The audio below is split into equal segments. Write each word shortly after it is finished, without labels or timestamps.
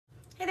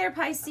there,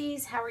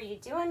 Pisces. How are you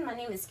doing? My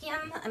name is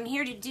Kim. I'm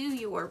here to do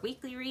your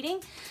weekly reading,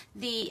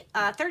 the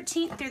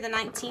 13th through the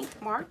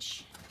 19th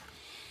March.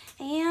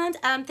 And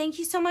thank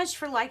you so much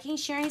for liking,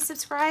 sharing,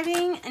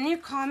 subscribing, and your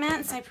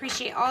comments. I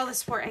appreciate all the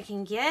support I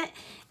can get.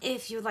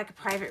 If you would like a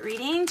private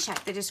reading,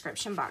 check the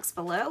description box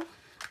below.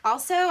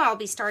 Also, I'll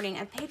be starting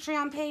a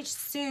Patreon page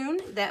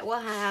soon that will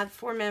have,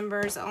 for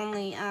members,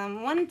 only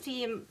one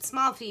fee,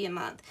 small fee a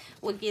month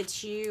will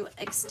get you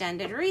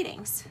extended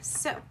readings.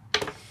 So,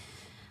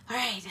 all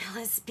right,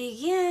 let's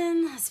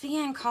begin. Let's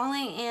begin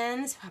calling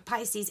in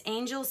Pisces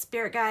angels,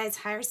 spirit guides,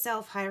 higher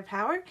self, higher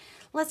power.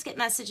 Let's get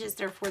messages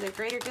that are for the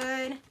greater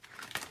good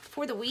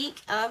for the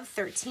week of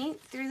 13th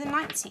through the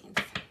 19th.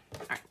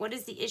 All right, what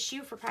is the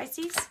issue for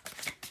Pisces?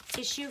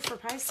 Issue for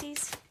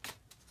Pisces?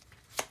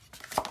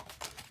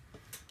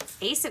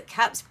 Ace of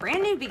Cups,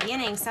 brand new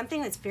beginning,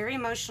 something that's very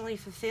emotionally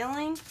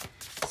fulfilling.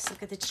 Let's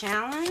look at the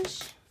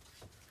challenge.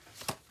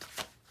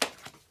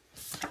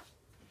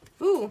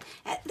 Ooh,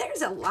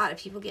 there's a lot of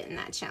people getting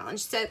that challenge.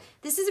 So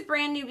this is a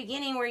brand new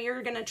beginning where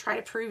you're going to try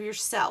to prove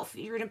yourself.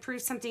 You're going to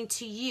prove something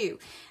to you.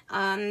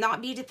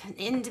 Not be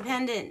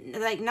independent,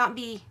 like not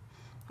be,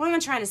 what am I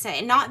trying to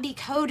say? Not be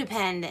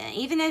codependent.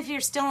 Even if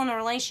you're still in a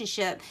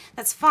relationship,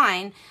 that's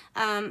fine.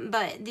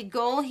 But the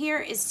goal here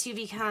is to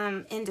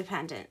become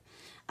independent.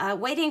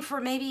 Waiting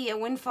for maybe a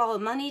windfall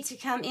of money to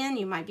come in.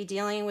 You might be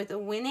dealing with a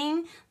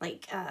winning,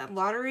 like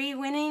lottery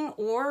winning,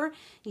 or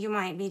you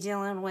might be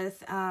dealing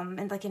with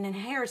like an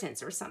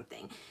inheritance or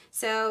something.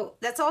 So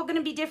that's all going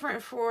to be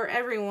different for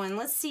everyone.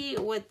 Let's see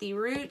what the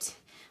root,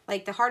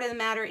 like the heart of the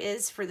matter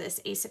is for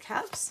this Ace of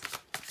Cups.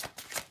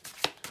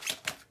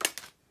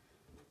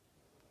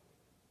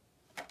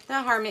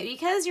 The Hermit,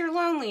 because you're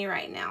lonely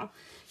right now.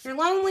 You're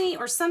lonely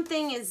or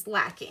something is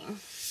lacking.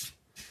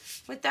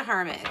 With the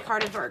Hermit,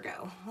 card of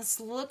Virgo. Let's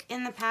look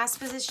in the past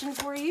position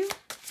for you.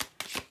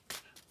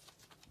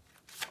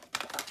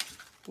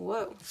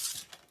 Whoa.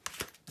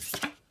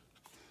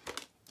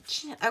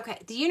 Okay,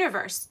 the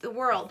universe, the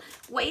world,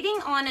 waiting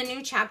on a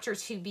new chapter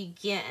to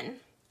begin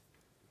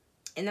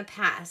in the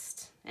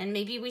past. And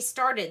maybe we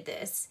started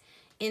this.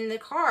 In the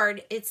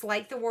card, it's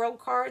like the World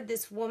card.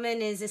 This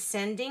woman is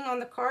ascending on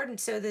the card. And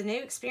so the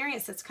new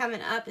experience that's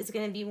coming up is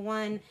going to be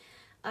one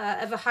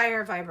of a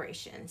higher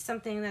vibration,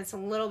 something that's a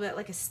little bit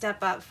like a step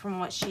up from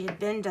what she had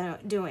been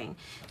doing.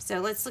 So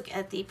let's look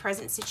at the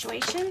present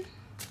situation.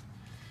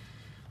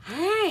 All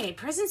right,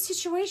 present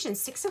situation,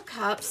 Six of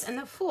Cups and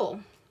the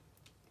Fool.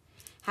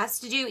 Has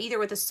to do either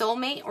with a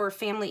soulmate or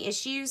family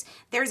issues.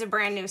 There's a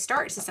brand new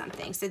start to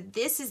something. So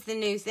this is the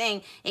new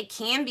thing. It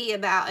can be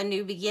about a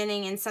new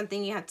beginning and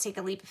something you have to take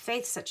a leap of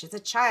faith, such as a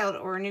child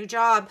or a new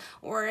job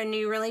or a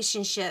new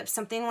relationship,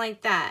 something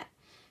like that.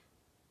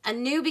 A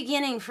new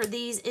beginning for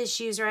these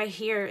issues right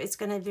here is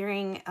going to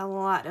bring a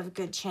lot of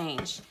good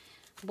change.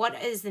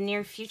 What is the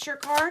near future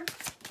card?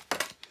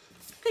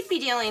 Could be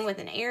dealing with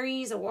an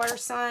Aries, a water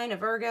sign, a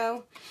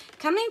Virgo.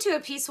 Coming to a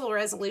peaceful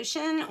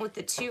resolution with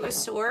the Two of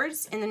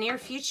Swords. In the near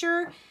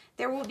future,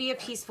 there will be a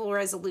peaceful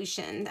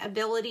resolution. The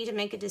ability to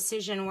make a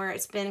decision where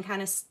it's been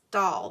kind of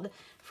stalled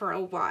for a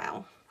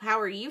while.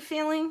 How are you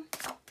feeling?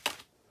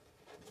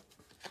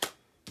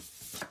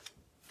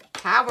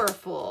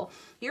 Powerful.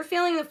 You're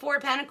feeling the Four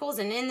of Pentacles,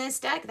 and in this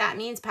deck, that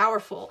means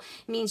powerful.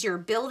 It means you're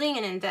building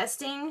and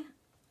investing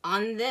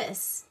on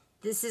this.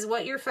 This is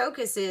what your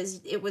focus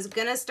is. It was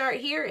going to start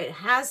here. It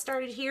has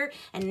started here,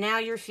 and now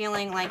you're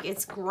feeling like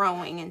it's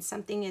growing and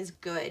something is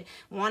good.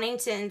 Wanting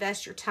to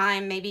invest your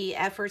time, maybe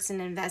efforts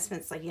and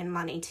investments like in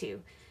money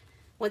too.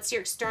 What's your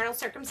external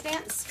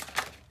circumstance?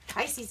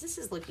 Pisces, this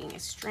is looking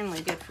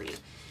extremely good for you.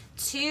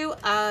 Two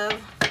of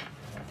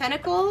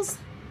Pentacles.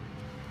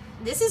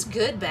 This is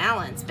good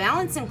balance.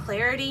 Balance and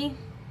clarity.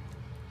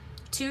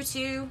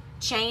 2-2,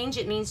 change.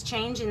 It means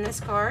change in this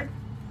card.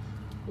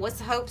 What's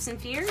the hopes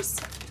and fears?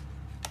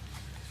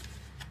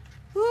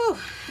 Whew.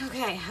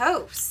 Okay,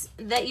 hopes.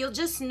 That you'll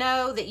just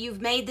know that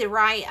you've made the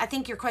right, I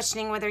think you're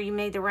questioning whether you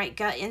made the right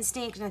gut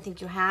instinct, and I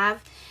think you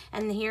have.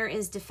 And here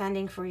is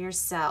defending for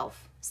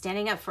yourself.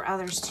 Standing up for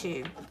others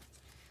too.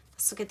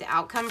 Let's look at the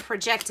outcome,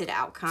 projected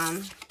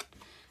outcome.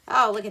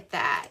 Oh, look at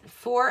that.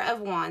 Four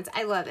of Wands.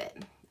 I love it.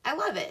 I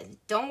love it.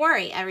 Don't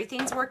worry.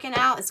 Everything's working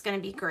out. It's going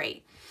to be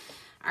great.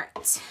 All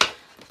right.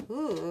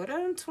 Ooh, I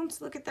don't want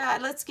to look at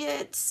that. Let's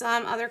get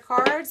some other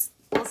cards.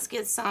 Let's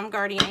get some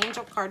guardian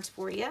angel cards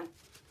for you.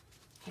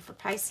 Okay, for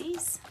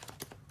Pisces.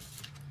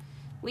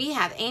 We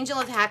have Angel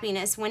of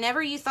Happiness.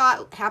 Whenever you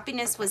thought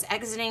happiness was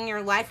exiting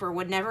your life or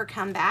would never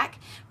come back,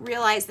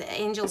 realize that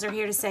angels are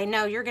here to say,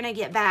 no, you're going to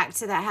get back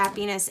to that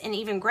happiness and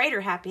even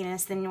greater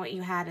happiness than what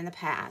you had in the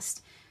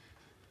past.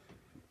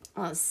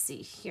 Let's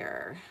see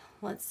here.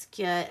 Let's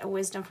get a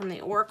wisdom from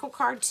the Oracle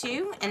card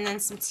too, and then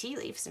some tea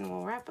leaves, and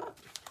we'll wrap up.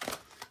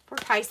 For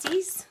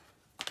Pisces,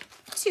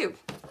 two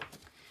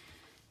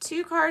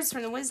cards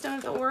from the wisdom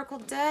of the Oracle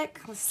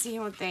deck. Let's see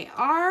what they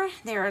are.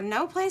 There are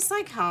no place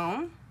like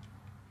home,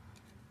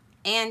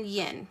 and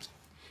Yin.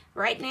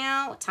 Right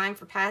now, time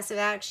for passive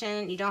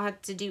action. You don't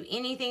have to do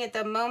anything at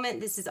the moment.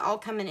 This is all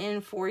coming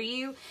in for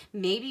you.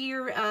 Maybe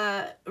you're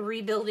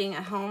rebuilding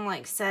a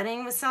home-like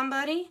setting with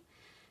somebody,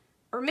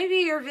 or maybe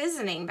you're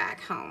visiting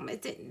back home.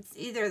 It's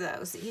either of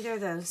those, either of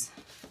those.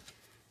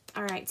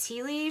 All right,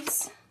 tea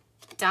leaves.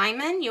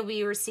 Diamond, you'll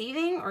be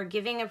receiving or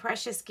giving a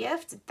precious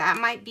gift. That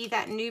might be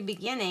that new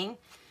beginning,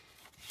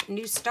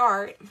 new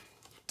start.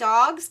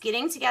 Dogs,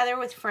 getting together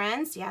with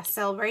friends. Yeah,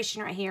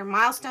 celebration right here.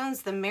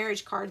 Milestones, the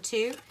marriage card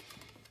too.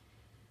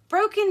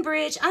 Broken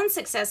bridge,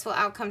 unsuccessful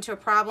outcome to a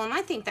problem.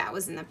 I think that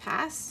was in the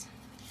past.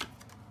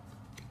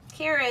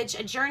 Carriage,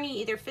 a journey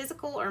either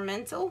physical or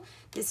mental.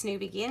 This new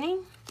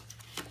beginning.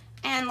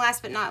 And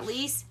last but not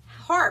least,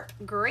 harp,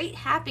 great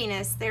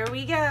happiness. There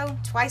we go,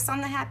 twice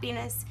on the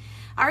happiness.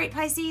 All right,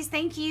 Pisces,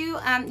 thank you.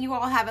 You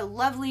all have a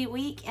lovely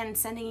week and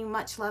sending you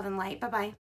much love and light. Bye-bye.